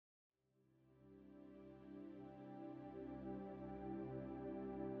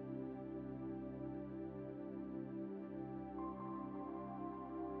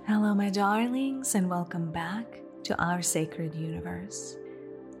Hello, my darlings, and welcome back to our sacred universe.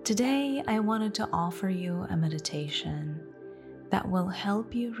 Today, I wanted to offer you a meditation that will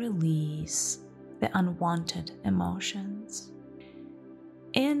help you release the unwanted emotions.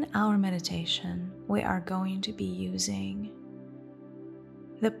 In our meditation, we are going to be using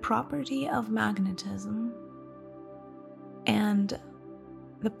the property of magnetism and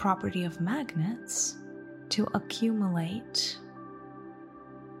the property of magnets to accumulate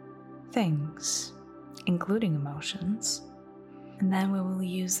things, including emotions. And then we will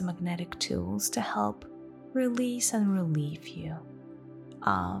use the magnetic tools to help release and relieve you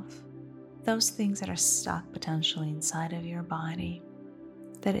of those things that are stuck potentially inside of your body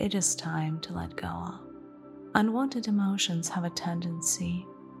that it is time to let go of. Unwanted emotions have a tendency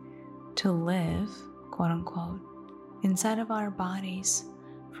to live, quote unquote, inside of our bodies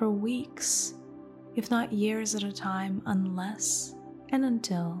for weeks, if not years at a time, unless and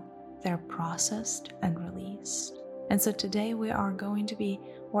until they're processed and released. And so today we are going to be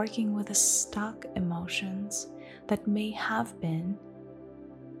working with the stuck emotions that may have been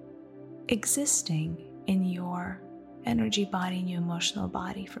existing in your energy body, in your emotional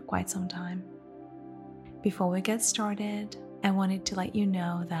body for quite some time. Before we get started, I wanted to let you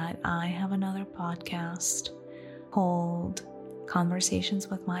know that I have another podcast called Conversations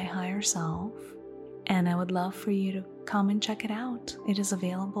with My Higher Self, and I would love for you to come and check it out. It is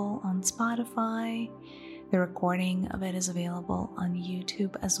available on Spotify. The recording of it is available on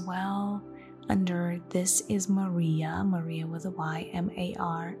YouTube as well under This is Maria with a Y,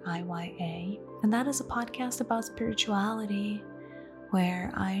 Mariya. And that is a podcast about spirituality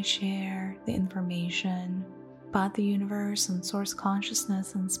where I share the information about the universe and source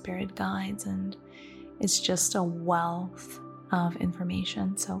consciousness and spirit guides, and it's just a wealth of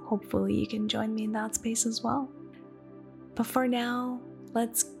information. So hopefully you can join me in that space as well. But for now,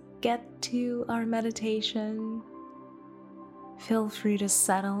 let's get to our meditation. Feel free to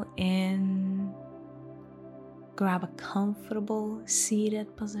settle in, grab a comfortable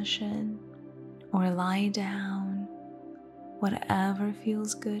seated position, or lie down, whatever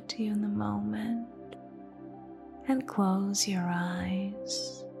feels good to you in the moment, and close your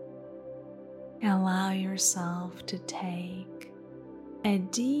eyes. Allow yourself to take a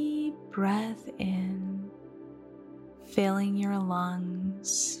deep breath in, filling your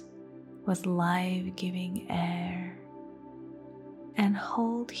lungs with life-giving air, and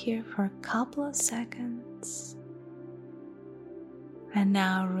hold here for a couple of seconds. And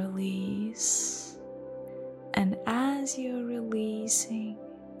now release. And as you're releasing,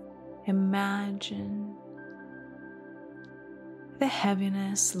 imagine the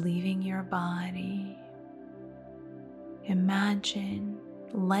heaviness leaving your body. Imagine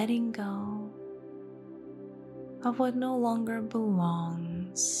letting go of what no longer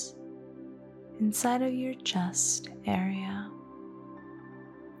belongs inside of your chest area,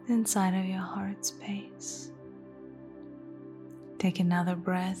 inside of your heart space. Take another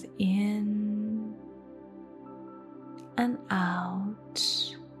breath in and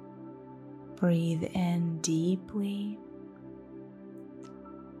out. Breathe in deeply,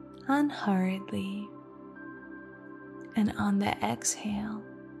 unhurriedly, and on the exhale,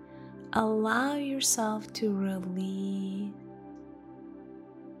 allow yourself to release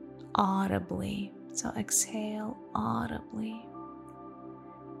audibly. So exhale audibly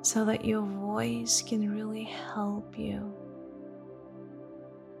so that your voice can really help you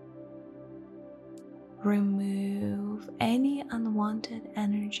remove any unwanted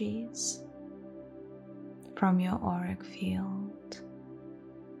energies from your auric field.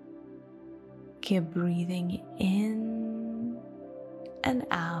 Keep breathing in and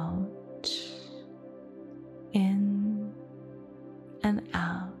out, in and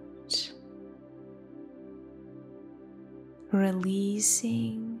out,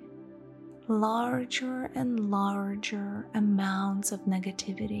 releasing larger and larger amounts of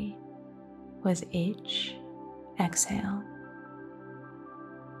negativity with each exhale.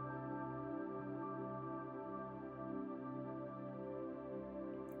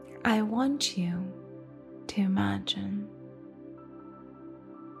 I want you to imagine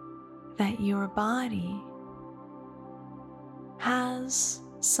that your body has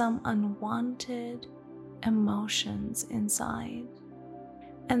some unwanted emotions inside,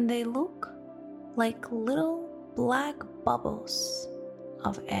 and they look like little black bubbles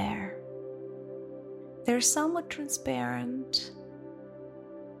of air. They're somewhat transparent,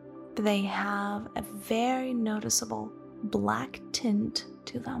 but they have a very noticeable black tint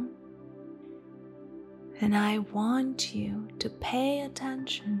to them. And I want you to pay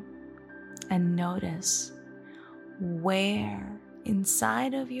attention and notice where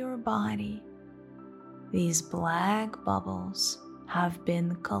inside of your body, these black bubbles have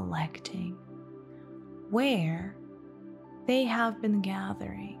been collecting, where they have been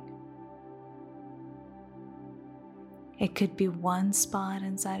gathering. It could be one spot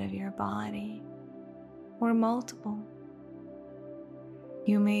inside of your body or multiple.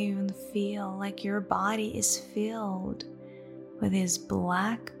 You may even feel like your body is filled with these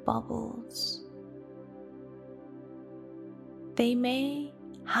black bubbles. They may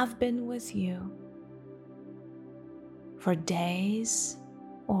have been with you for days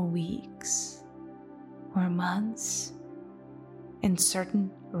or weeks or months, in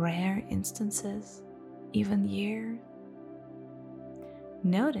certain rare instances, even years.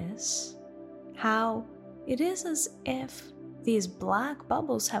 Notice how it is as if these black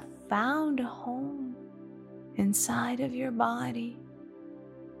bubbles have found a home inside of your body.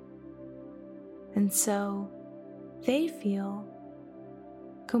 And so they feel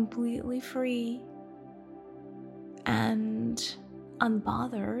completely free and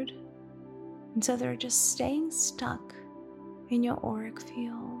unbothered. And so they're just staying stuck in your auric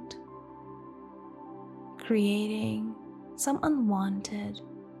field, creating some unwanted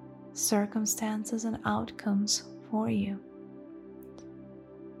circumstances and outcomes for you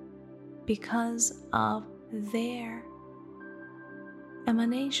because of their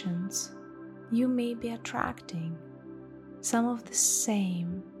emanations. You may be attracting some of the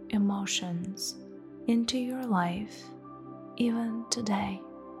same emotions into your life even today.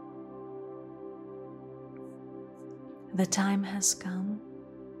 The time has come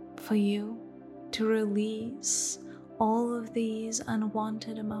for you to release all of these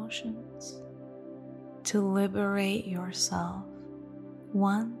unwanted emotions, to liberate yourself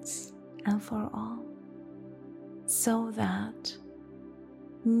once and for all, so that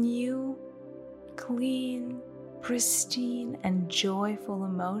new, clean, pristine, and joyful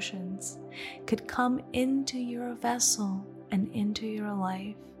emotions could come into your vessel and into your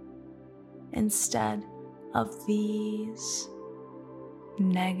life, instead of these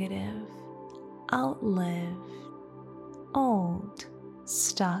negative, outlived, old,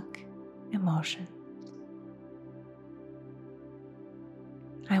 stuck emotions.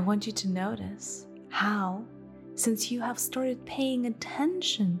 I want you to notice how, since you have started paying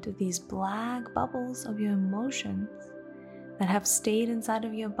attention to these black bubbles of your emotions that have stayed inside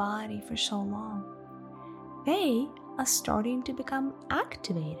of your body for so long, they are starting to become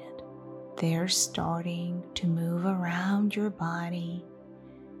activated. They're starting to move around your body.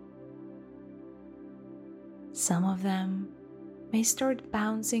 Some of them may start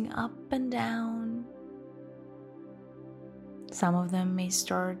bouncing up and down. Some of them may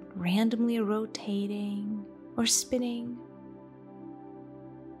start randomly rotating or spinning.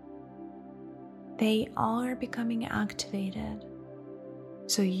 They are becoming activated,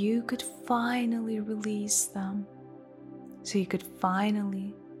 so you could finally release them, so you could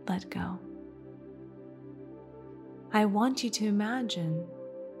finally let go. I want you to imagine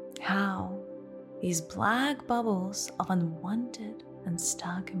how these black bubbles of unwanted and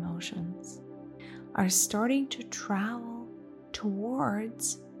stuck emotions are starting to travel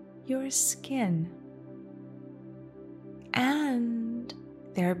towards your skin, and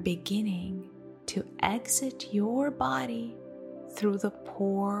they're beginning to exit your body through the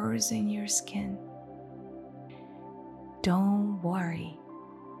pores in your skin. Don't worry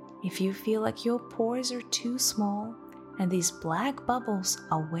if you feel like your pores are too small and these black bubbles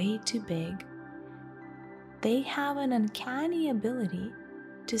are way too big. They have an uncanny ability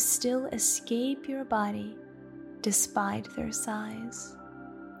to still escape your body despite their size.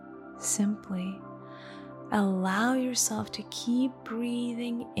 Simply allow yourself to keep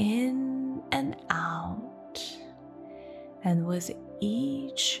breathing in and out, and with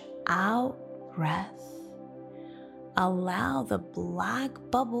each out breath, allow the black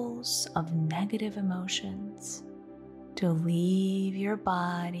bubbles of negative emotions to leave your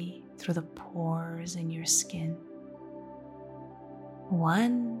body through the pores in your skin.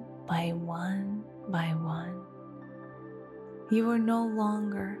 One by one by one, you are no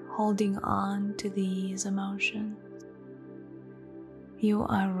longer holding on to these emotions. You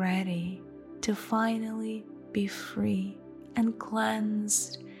are ready to finally be free and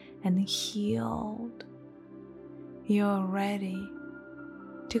cleansed and healed. You are ready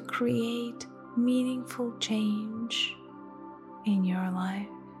to create meaningful change in your life.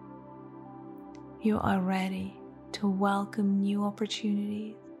 You are ready to welcome new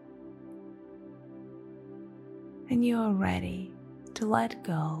opportunities. And you are ready to let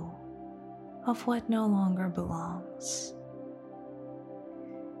go of what no longer belongs.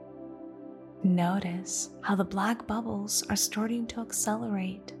 Notice how the black bubbles are starting to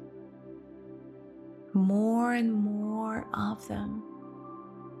accelerate. More and more of them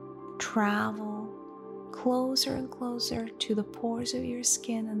travel closer and closer to the pores of your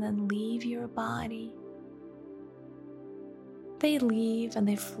skin and then leave your body. They leave and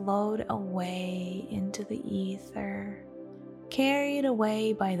they float away into the ether, carried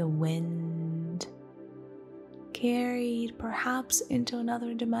away by the wind, carried perhaps into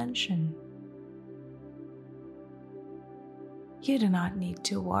another dimension. You do not need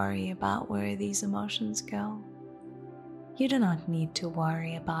to worry about where these emotions go. You do not need to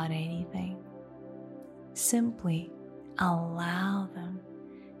worry about anything. Simply allow them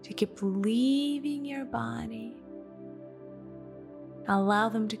to keep leaving your body. Allow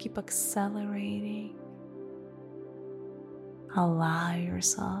them to keep accelerating. Allow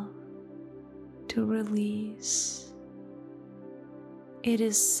yourself to release. It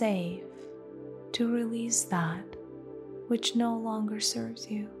is safe to release that which no longer serves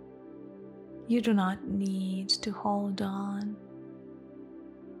you. You do not need to hold on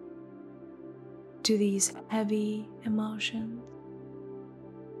to these heavy emotions.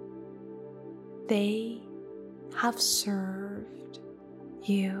 They have served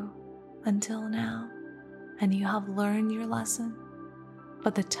you until now, and you have learned your lesson,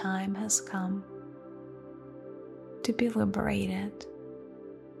 but the time has come to be liberated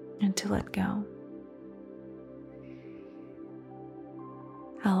and to let go.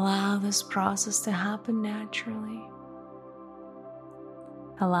 Allow this process to happen naturally.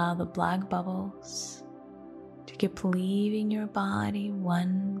 Allow the black bubbles to keep leaving your body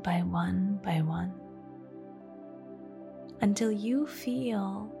one by one by one, until you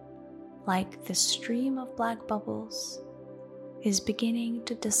feel like the stream of black bubbles is beginning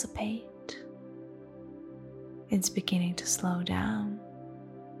to dissipate. It's beginning to slow down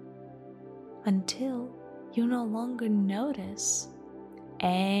until you no longer notice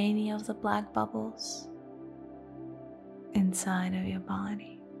any of the black bubbles inside of your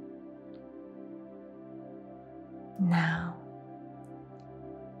body. Now,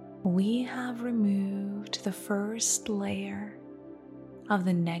 we have removed the first layer of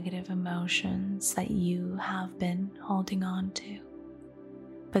the negative emotions that you have been holding on to.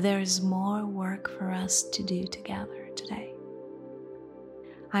 But there is more work for us to do together today.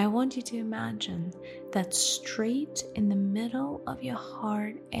 I want you to imagine that straight in the middle of your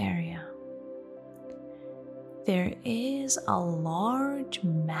heart area, there is a large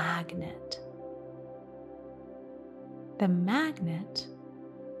magnet. The magnet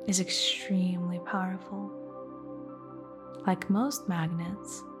is extremely powerful. Like most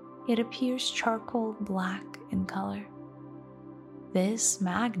magnets, it appears charcoal black in color. This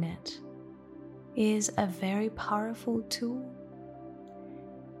magnet is a very powerful tool.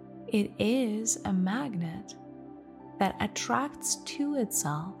 It is a magnet that attracts to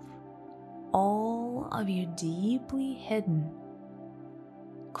itself all of your deeply hidden,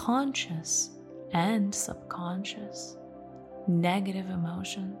 conscious and subconscious negative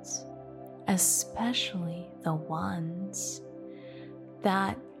emotions, especially the ones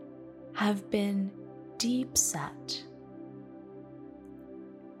that have been deep set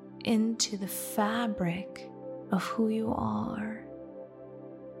into the fabric of who you are.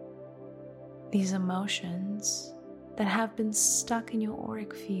 These emotions that have been stuck in your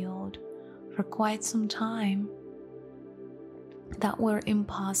auric field for quite some time, that were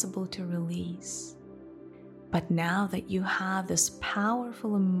impossible to release. But now that you have this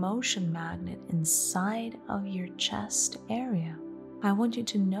powerful emotion magnet inside of your chest area, I want you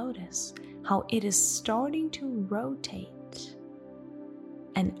to notice how it is starting to rotate.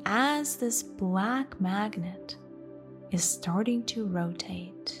 And as this black magnet is starting to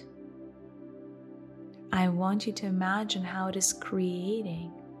rotate, I want you to imagine how it is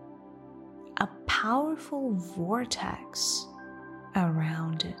creating a powerful vortex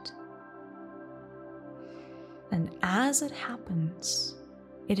around it. And as it happens,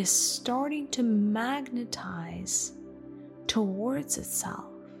 it is starting to magnetize towards itself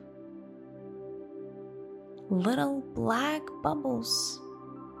little black bubbles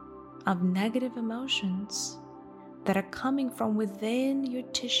of negative emotions that are coming from within your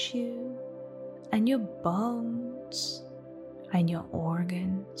tissue and your bones and your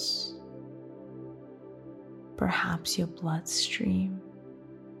organs, perhaps your bloodstream,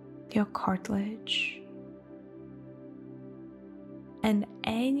 your cartilage, and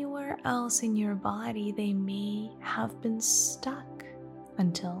anywhere else in your body they may have been stuck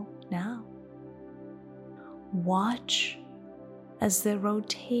until now. Watch as the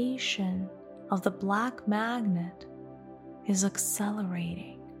rotation of the black magnet is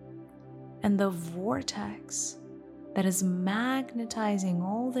accelerating. and the vortex that is magnetizing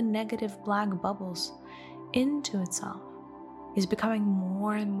all the negative black bubbles into itself is becoming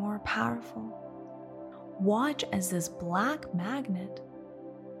more and more powerful. Watch as this black magnet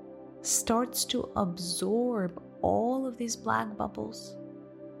starts to absorb all of these black bubbles.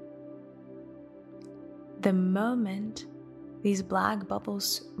 The moment these black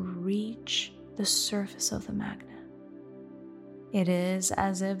bubbles reach the surface of the magnet, it is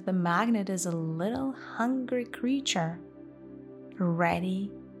as if the magnet is a little hungry creature,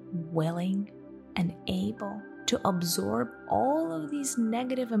 ready, willing, and able to absorb all of these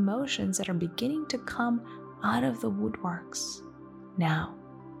negative emotions that are beginning to come out of the woodworks. Now,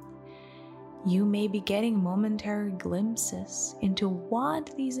 you may be getting momentary glimpses into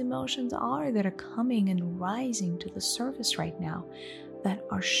what these emotions are that are coming and rising to the surface right now, that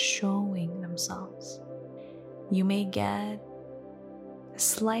are showing themselves. You may get a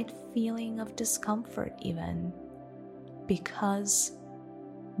slight feeling of discomfort even, because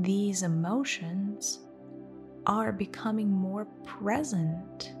these emotions are becoming more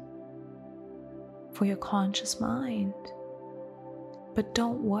present for your conscious mind. But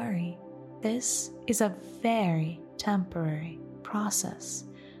don't worry, this is a very temporary process.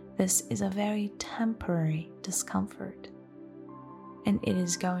 This is a very temporary discomfort, and it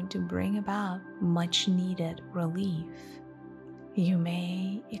is going to bring about much needed relief. You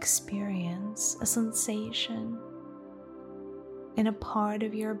may experience a sensation in a part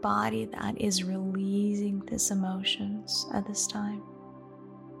of your body that is releasing these emotions at this time.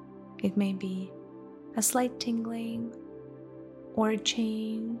 It may be a slight tingling or a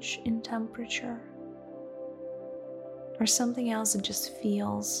change in temperature, or something else that just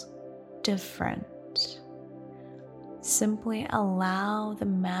feels different. Simply allow the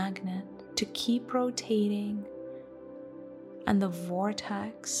magnet to keep rotating and the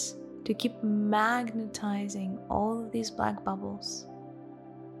vortex to keep magnetizing all of these black bubbles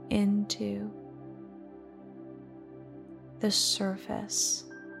into the surface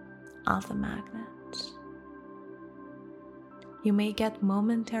of the magnet. You may get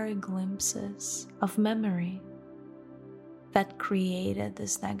momentary glimpses of memory that created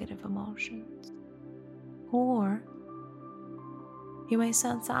this negative emotions, or you may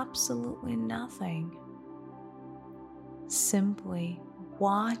sense absolutely nothing, simply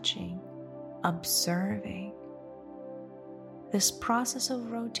watching, observing this process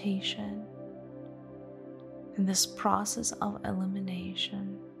of rotation and this process of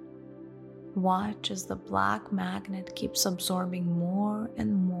elimination. Watch as the black magnet keeps absorbing more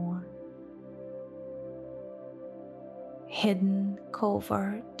and more. Hidden,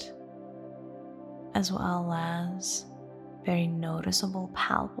 covert, as well as very noticeable,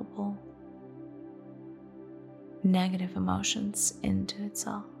 palpable negative emotions into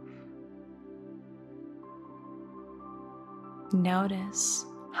itself. Notice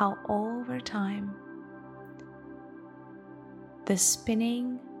how over time the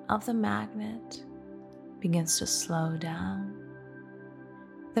spinning of the magnet begins to slow down.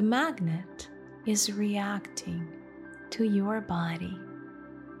 The magnet is reacting to your body,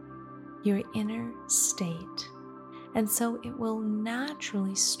 your inner state, and so it will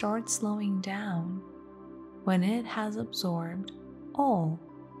naturally start slowing down when it has absorbed all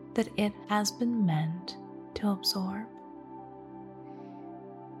that it has been meant to absorb.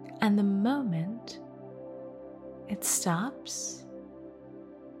 And the moment it stops,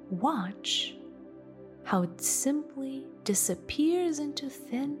 watch how it simply disappears into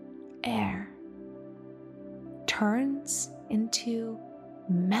thin air, turns into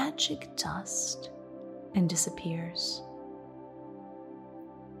magic dust, and disappears.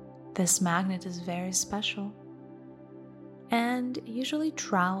 This magnet is very special and usually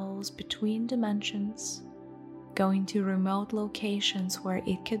travels between dimensions, going to remote locations where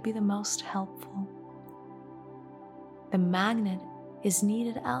it could be the most helpful. The magnet is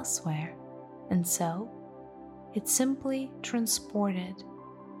needed elsewhere, and so it's simply transported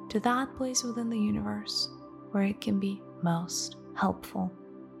to that place within the universe where it can be most helpful.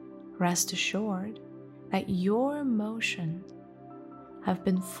 Rest assured that your emotions have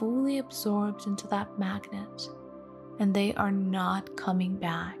been fully absorbed into that magnet, and they are not coming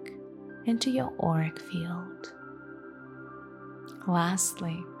back into your auric field.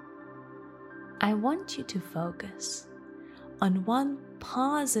 Lastly, I want you to focus on one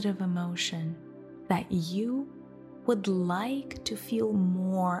positive emotion that you would like to feel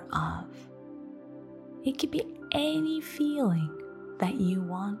more of. It could be any feeling that you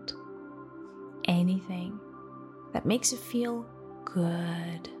want, anything that makes you feel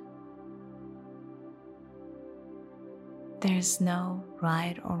good. There's no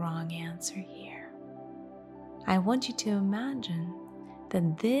right or wrong answer here. I want you to imagine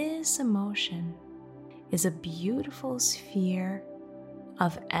that this emotion is a beautiful sphere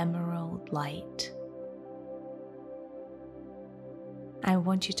of emerald light. I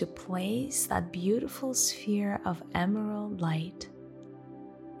want you to place that beautiful sphere of emerald light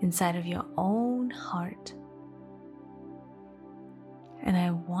inside of your own heart. And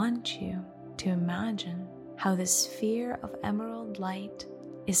I want you to imagine how the sphere of emerald light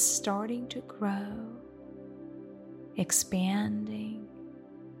is starting to grow, expanding,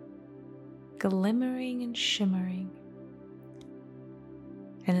 glimmering and shimmering.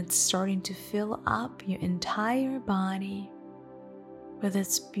 And it's starting to fill up your entire body with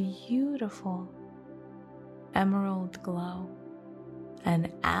its beautiful emerald glow.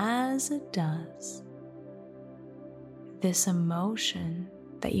 And as it does, this emotion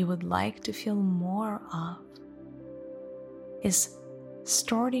that you would like to feel more of is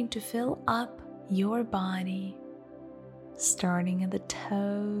starting to fill up your body, starting at the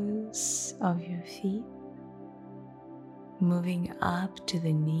toes of your feet, moving up to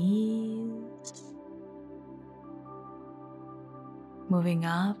the knees, moving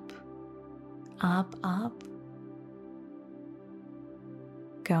up, up,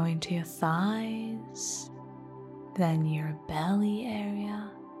 going to your thighs, then your belly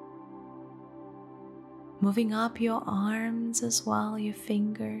area, moving up your arms as well, your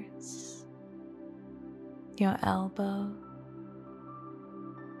fingers, your elbow,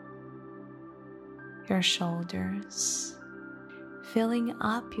 your shoulders, filling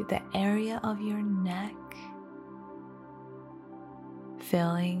up the area of your neck,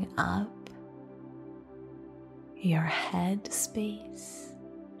 filling up your head space,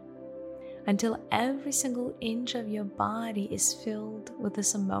 until every single inch of your body is filled with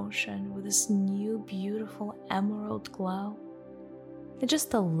this emotion, with this new beautiful emerald glow. And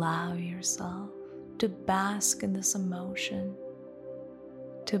just allow yourself to bask in this emotion,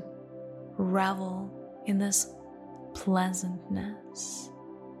 to revel in this pleasantness,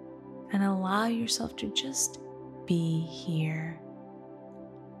 and allow yourself to just be here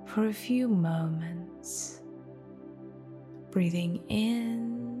for a few moments, breathing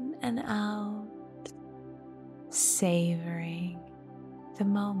in and out, savoring the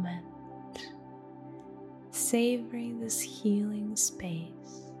moment, savoring this healing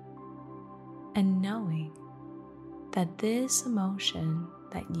space, and knowing that this emotion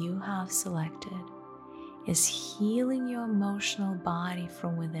that you have selected is healing your emotional body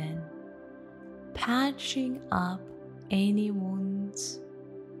from within, patching up any wounds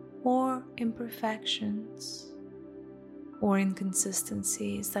or imperfections or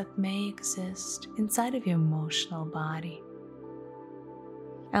inconsistencies that may exist inside of your emotional body.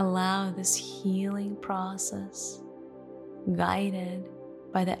 Allow this healing process, guided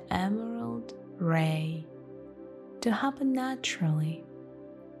by the emerald ray, to happen naturally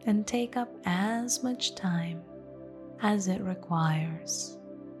and take up as much time as it requires.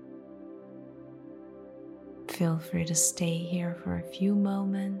 Feel free to stay here for a few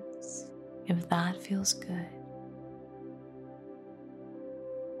moments if that feels good.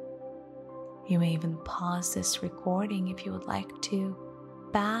 You may even pause this recording if you would like to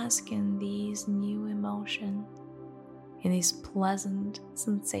bask in these new emotions, in these pleasant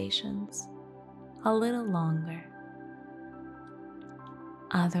sensations a little longer.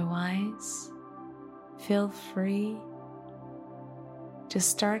 Otherwise, feel free to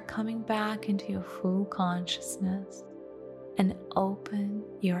start coming back into your full consciousness and open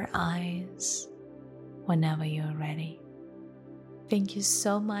your eyes whenever you're ready. Thank you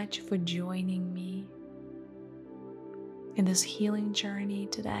so much for joining me in this healing journey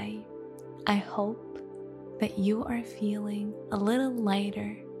today. I hope that you are feeling a little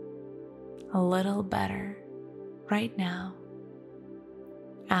lighter, a little better right now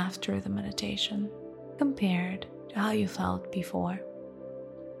after the meditation compared to how you felt before.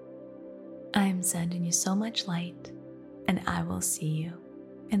 I am sending you so much light, and I will see you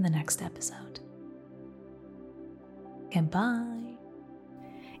in the next episode. Goodbye.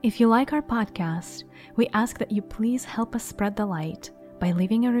 If you like our podcast, we ask that you please help us spread the light by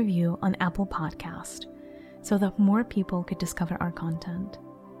leaving a review on Apple Podcast so that more people could discover our content.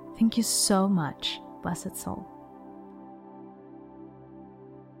 Thank you so much, blessed soul.